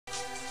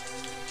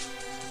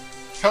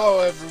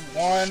Hello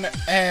everyone,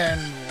 and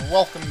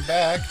welcome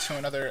back to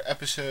another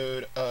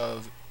episode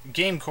of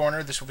Game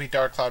Corner. This will be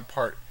Dark Cloud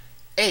Part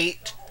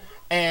 8,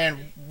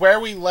 and where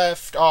we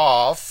left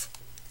off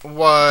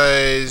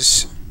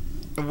was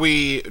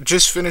we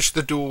just finished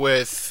the duel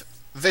with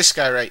this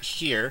guy right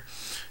here,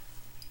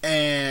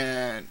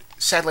 and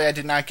sadly I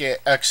did not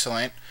get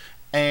excellent,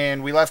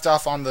 and we left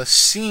off on the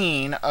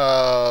scene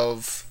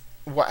of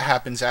what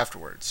happens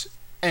afterwards.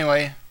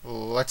 Anyway,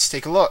 let's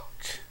take a look.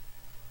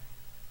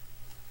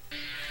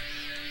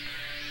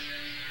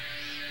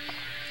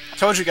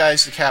 Told you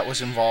guys the cat was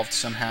involved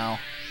somehow.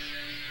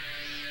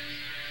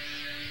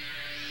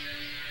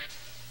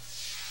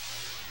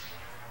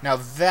 Now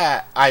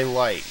that I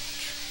like.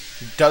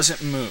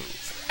 Doesn't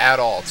move at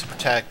all to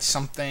protect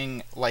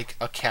something like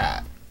a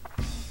cat.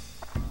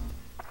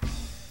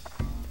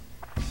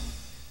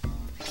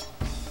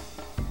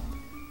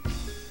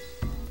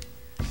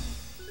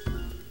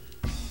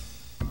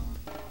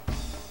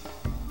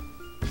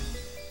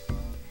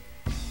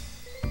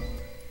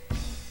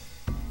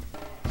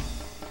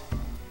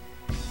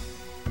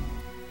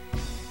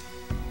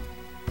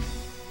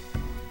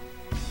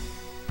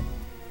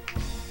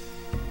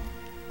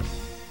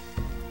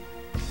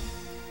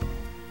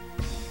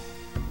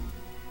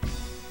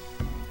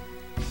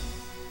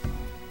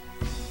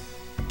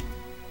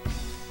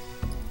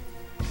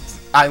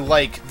 I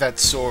like that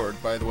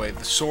sword, by the way.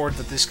 The sword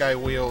that this guy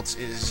wields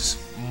is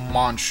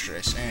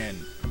monstrous,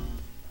 and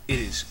it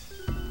is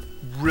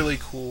really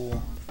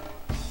cool.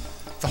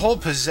 The whole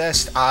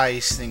possessed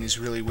eyes thing is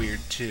really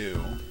weird,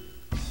 too.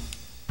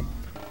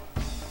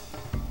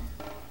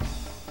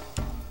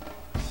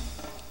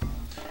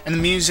 And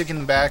the music in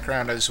the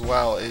background as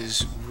well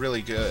is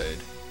really good.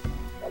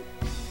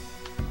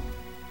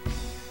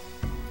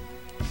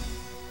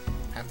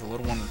 Have the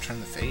little one return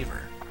the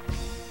favor.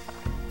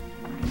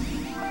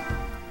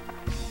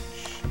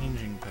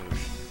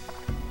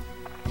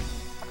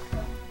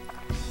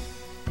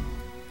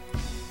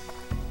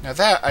 Now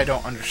that I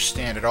don't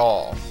understand at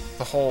all.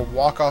 The whole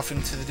walk off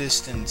into the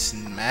distance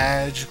and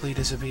magically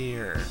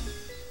disappear.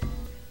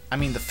 I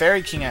mean, the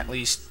Fairy King at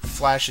least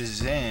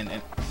flashes in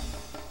and...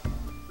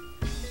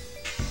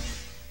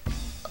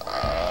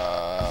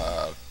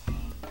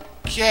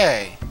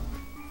 Okay.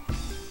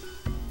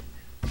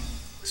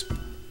 It's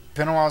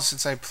been a while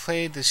since I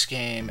played this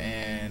game,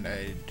 and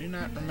I do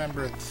not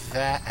remember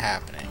that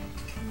happening.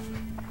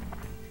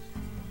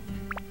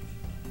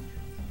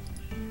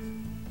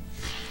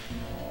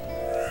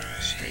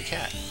 Stray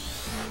cat.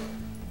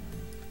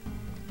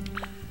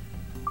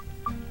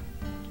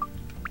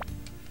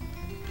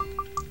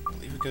 I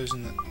believe it goes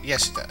in the...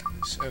 Yes, it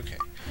does. Okay.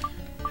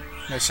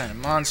 No sign of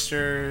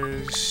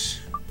monsters.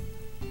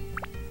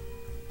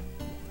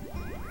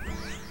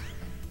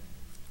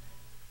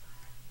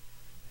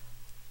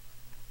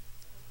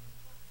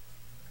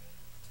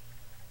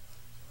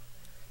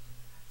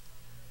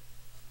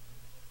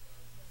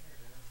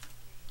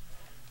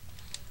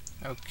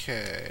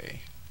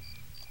 Okay.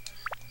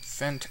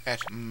 Vent at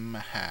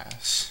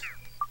Mahas.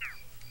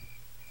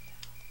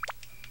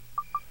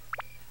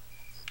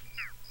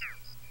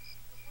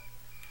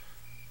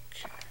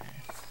 Okay.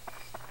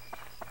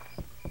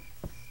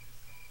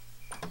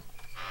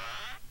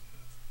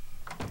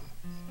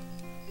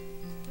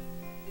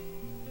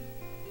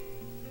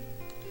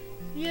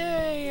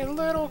 Yay, a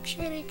little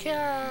kitty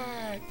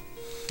cat!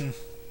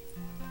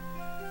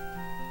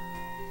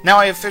 Now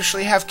I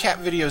officially have cat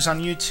videos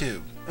on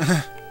YouTube.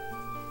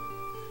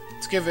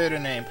 Let's give it a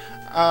name.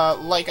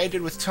 Like I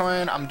did with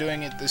Twin, I'm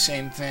doing it the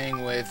same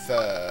thing with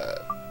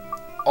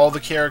all the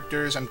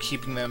characters. I'm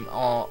keeping them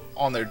all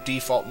on their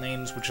default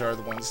names, which are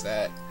the ones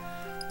that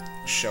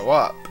show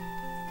up.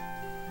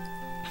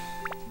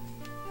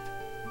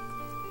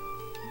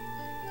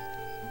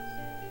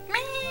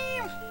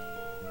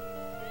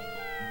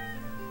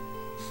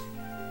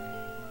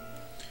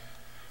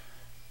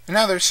 And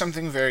now there's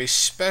something very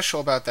special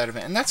about that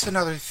event, and that's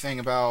another thing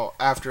about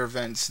after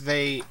events.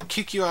 They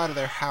kick you out of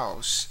their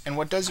house, and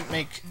what doesn't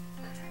make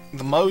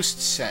the most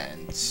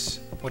sense,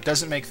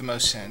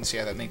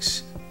 yeah, that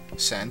makes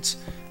sense,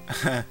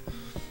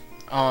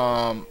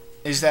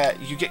 is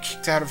that you get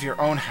kicked out of your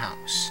own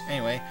house.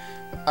 Anyway,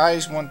 I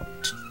just want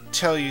to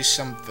tell you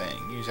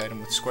something. Use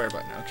item with square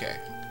button. Okay.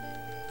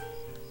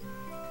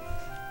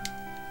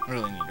 I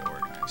really need to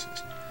organize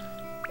this.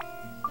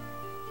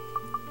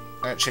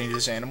 That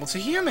changes animal to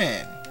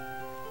human.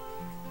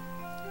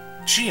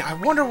 Gee, I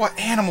wonder what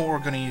animal we're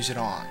going to use it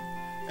on.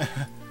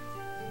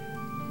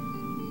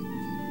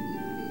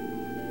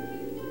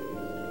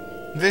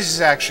 This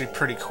is actually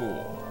pretty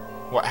cool,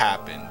 what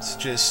happens.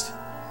 Just...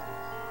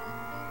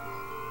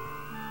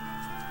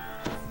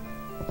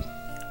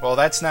 Well,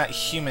 that's not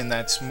human,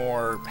 that's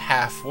more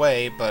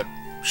halfway, but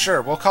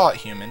sure, we'll call it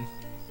human.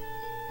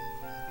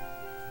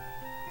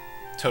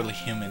 Totally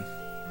human.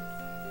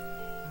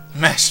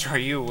 Master, are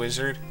you a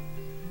wizard?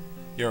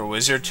 You're a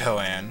wizard,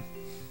 Toan.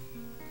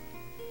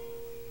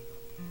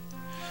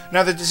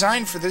 Now, the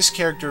design for this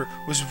character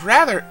was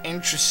rather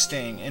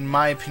interesting, in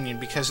my opinion,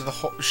 because of the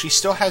whole... She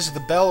still has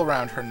the bell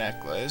around her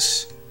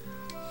necklace.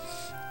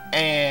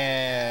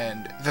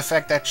 and the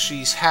fact that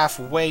she's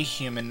halfway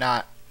human,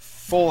 not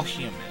full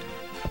human.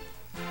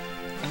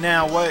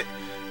 Now, what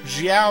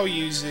Xiao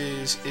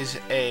uses is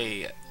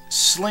a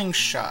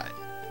slingshot,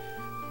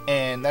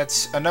 and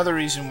that's another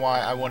reason why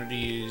I wanted to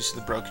use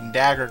the broken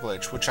dagger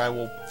glitch, which I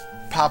will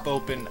pop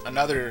open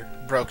another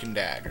broken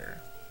dagger.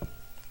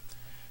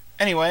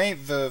 Anyway,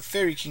 the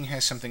Fairy King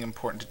has something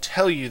important to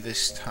tell you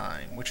this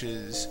time, which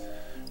is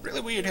really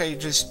weird how he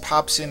just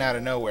pops in out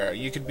of nowhere.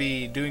 You could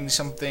be doing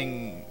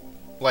something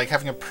like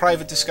having a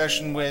private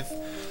discussion with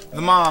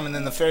the mom, and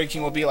then the Fairy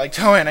King will be like,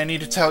 Toan, I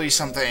need to tell you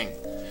something.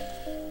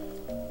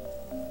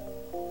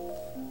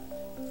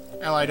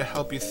 Ally to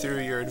help you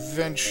through your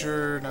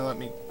adventure. Now let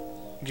me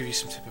give you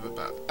some tip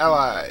about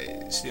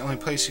allies. The only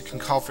place you can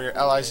call for your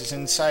allies is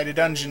inside a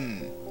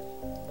dungeon.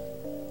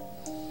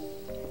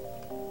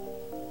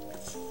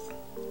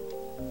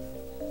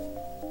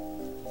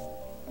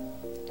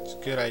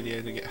 Good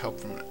idea to get help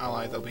from an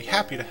ally. They'll be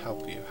happy to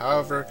help you.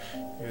 However,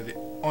 you're the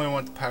only one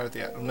with the power of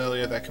the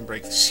Amelia that can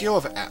break the seal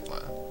of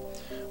Atla.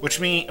 What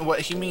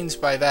he means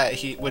by that,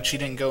 which he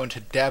didn't go into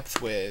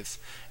depth with,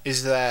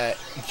 is that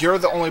you're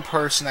the only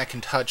person that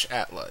can touch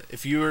Atla.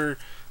 If you're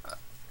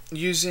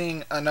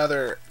using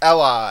another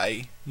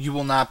ally, they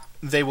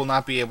will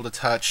not be able to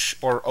touch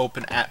or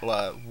open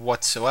Atla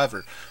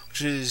whatsoever,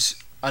 which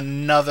is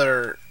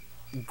another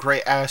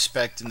great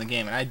aspect in the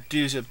game. And I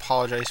do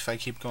apologize if I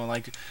keep going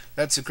like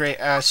that's a great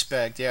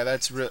aspect. Yeah,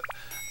 that's real.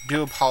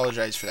 Do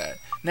apologize for that.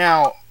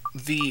 Now,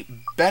 the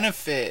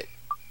benefit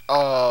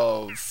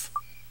of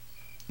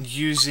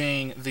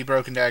using the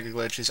broken dagger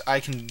glitch is I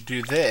can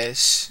do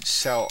this,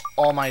 sell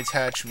all my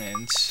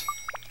attachments,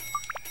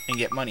 and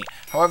get money.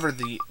 However,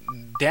 the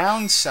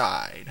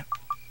downside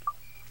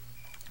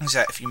is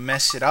that if you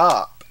mess it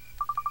up,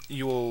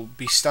 you will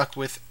be stuck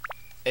with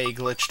a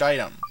glitched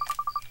item.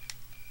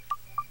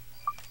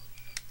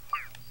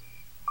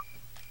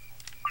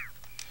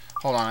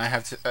 Hold on, I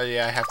have to.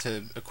 Yeah, I have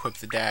to equip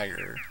the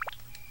dagger.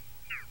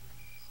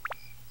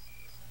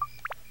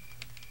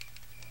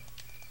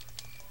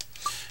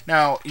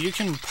 Now, you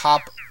can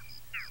pop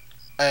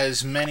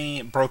as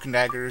many broken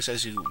daggers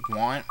as you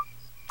want.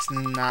 It's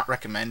not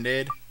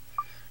recommended,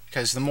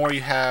 because the more you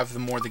have, the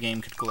more the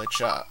game could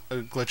glitch up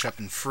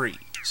and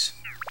freeze.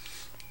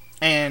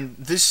 And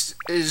this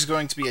is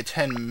going to be a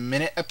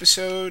 10-minute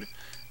episode,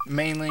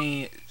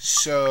 mainly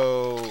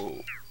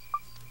so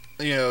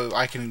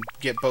I can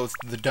get both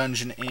the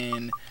dungeon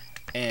in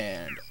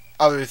and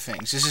other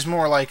things. This is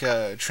more like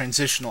a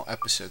transitional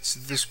episode. So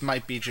this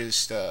might be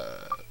just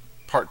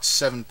part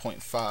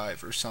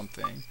 7.5 or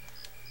something,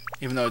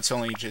 even though it's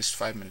only just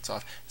 5 minutes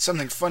off. It's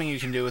something funny you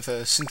can do with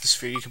a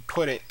synthosphere. You can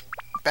put it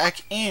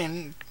back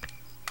in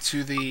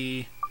to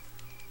the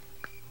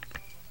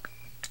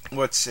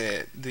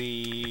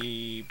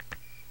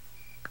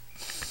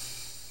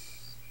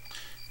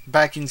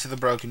back into the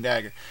broken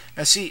dagger.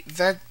 Now see,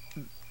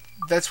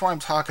 that's what I'm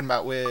talking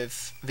about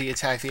with the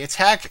attack. The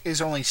attack is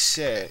only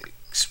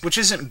 6, which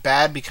isn't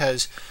bad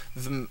because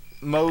the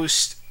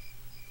most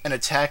an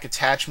attack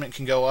attachment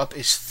can go up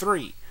is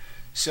 3.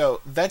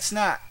 So that's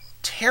not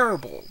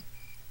terrible.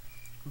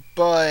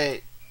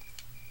 But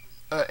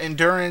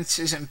endurance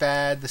isn't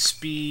bad. The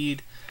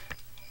speed,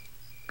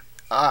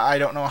 I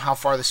don't know how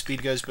far the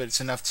speed goes, but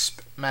it's enough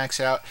to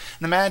max out.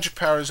 And the magic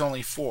power is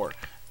only 4.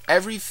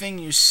 Everything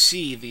you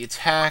see, the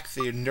attack,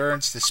 the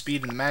endurance, the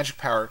speed, and the magic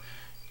power,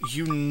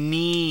 you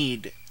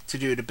need to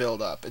do to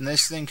build up. And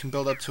this thing can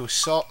build up to a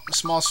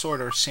small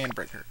sword or a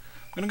sandbreaker.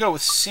 I'm going to go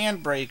with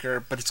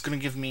sandbreaker, but it's going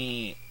to give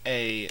me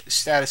a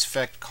status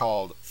effect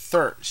called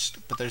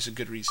thirst. But there's a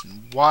good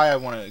reason why I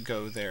want to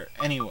go there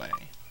anyway.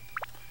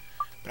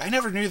 But I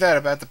never knew that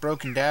about the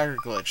broken dagger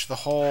glitch. The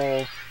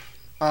whole,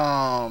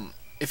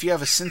 if you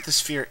have a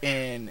synthosphere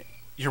in,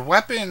 your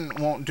weapon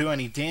won't do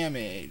any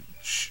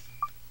damage,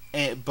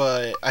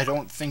 but I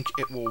don't think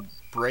it will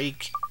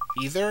break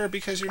either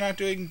because you're not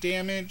doing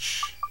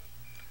damage.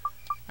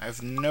 I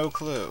have no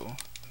clue.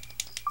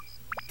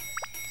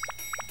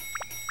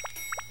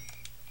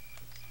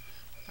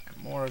 Buy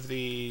more of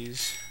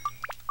these.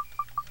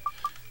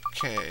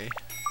 Okay.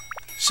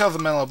 Sell the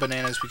mellow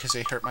bananas because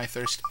they hurt my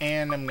thirst,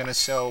 and I'm gonna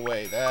sell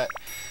away that.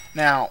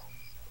 Now,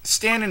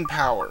 stand-in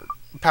powder.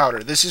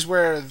 This is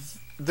where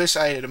this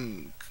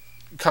item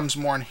comes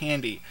more in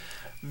handy.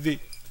 The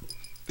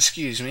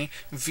stand-in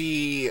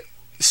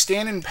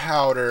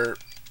powder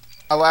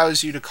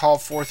allows you to call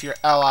forth your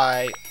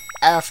ally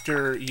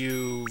after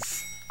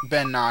you've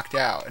been knocked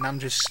out. And I'm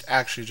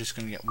actually just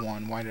going to get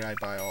one. Why did I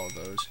buy all of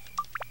those?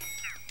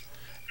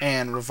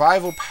 And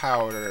revival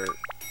powder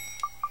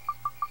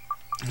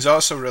is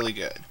also really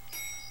good.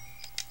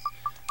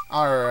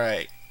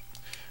 Alright.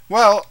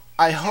 Well,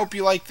 I hope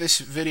you liked this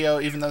video,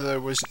 even though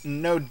there was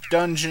no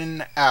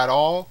dungeon at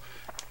all.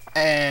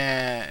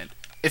 And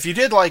if you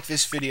did like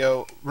this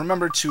video,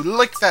 remember to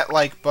click that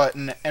like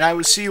button, and I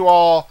will see you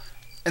all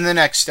in the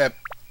next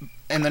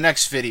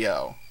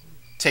video.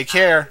 Take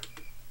care.